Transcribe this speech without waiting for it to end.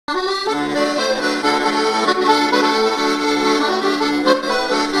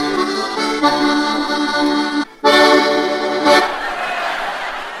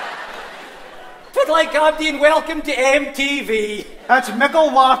Like Aberdeen, welcome to MTV. That's Meikle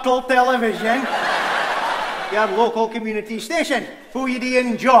Wartle Television. Your local community station. Who you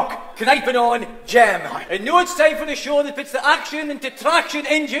doing, Jock? Kniping on, Jim. And now it's time for the show that puts the action into traction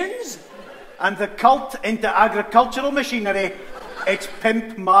engines. And the cult into agricultural machinery. It's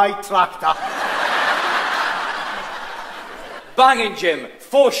Pimp My Tractor. Banging, Jim.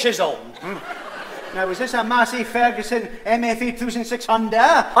 Faux shizzle. Now, is this a Massey Ferguson MF 8600?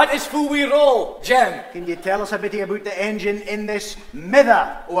 That is full we roll, Jim. Can you tell us a bit about the engine in this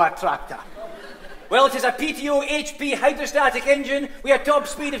mither of a tractor? Well, it is a PTO HP hydrostatic engine with a top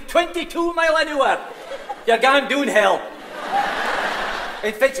speed of 22 mile an hour. You're going downhill.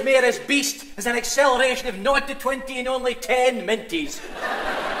 It fits me as beast as an acceleration of 0 to 20 in only 10 minties.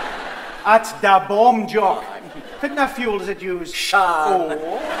 That's the bomb, Jock. What kind of fuel does it use? Shan.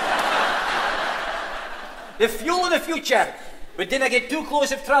 Oh. The fuel of the future. We didn't get too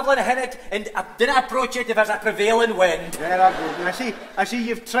close if travelling in it, and I didn't approach it if there's a prevailing wind. Very good. I see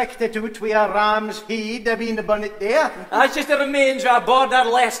you've tricked it out with a ram's head. I've been to burn it there. That's just the remains of a border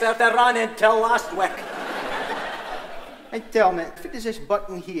Leicester that ran until last week. And tell me, what does this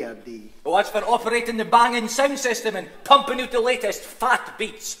button here do? Oh, that's for operating the banging sound system and pumping out the latest fat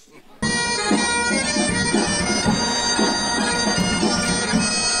beats.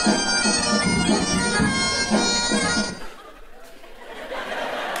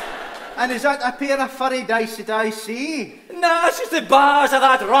 And is that a pair of furry dice that I see? Nah, it's just the bars of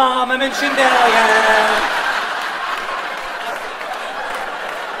that ram I mentioned earlier.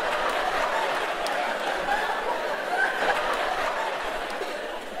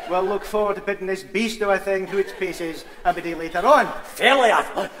 We'll look forward to putting this beast of a thing through its paces a bit later on. Fairly.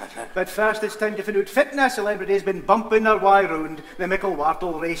 But first it's time to find out fitness. Celebrity's been bumping their way round the Meikle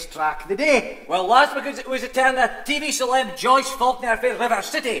Wartle racetrack today. Well, that's because it was a turn of TV celeb Joyce Faulkner for River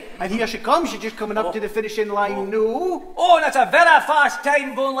City. And here she comes. She's just coming up to the finishing line now. Oh, and that's a very fast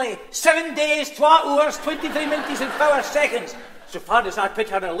time of only 7 days, 12 hours, 23 minutes and 4 seconds. So far does that put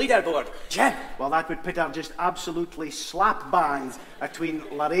her on a leaderboard? Jim? Well, that would put her just absolutely slap bang between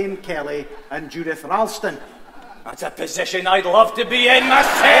Lorraine Kelly and Judith Ralston. That's a position I'd love to be in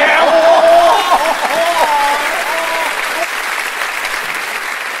myself!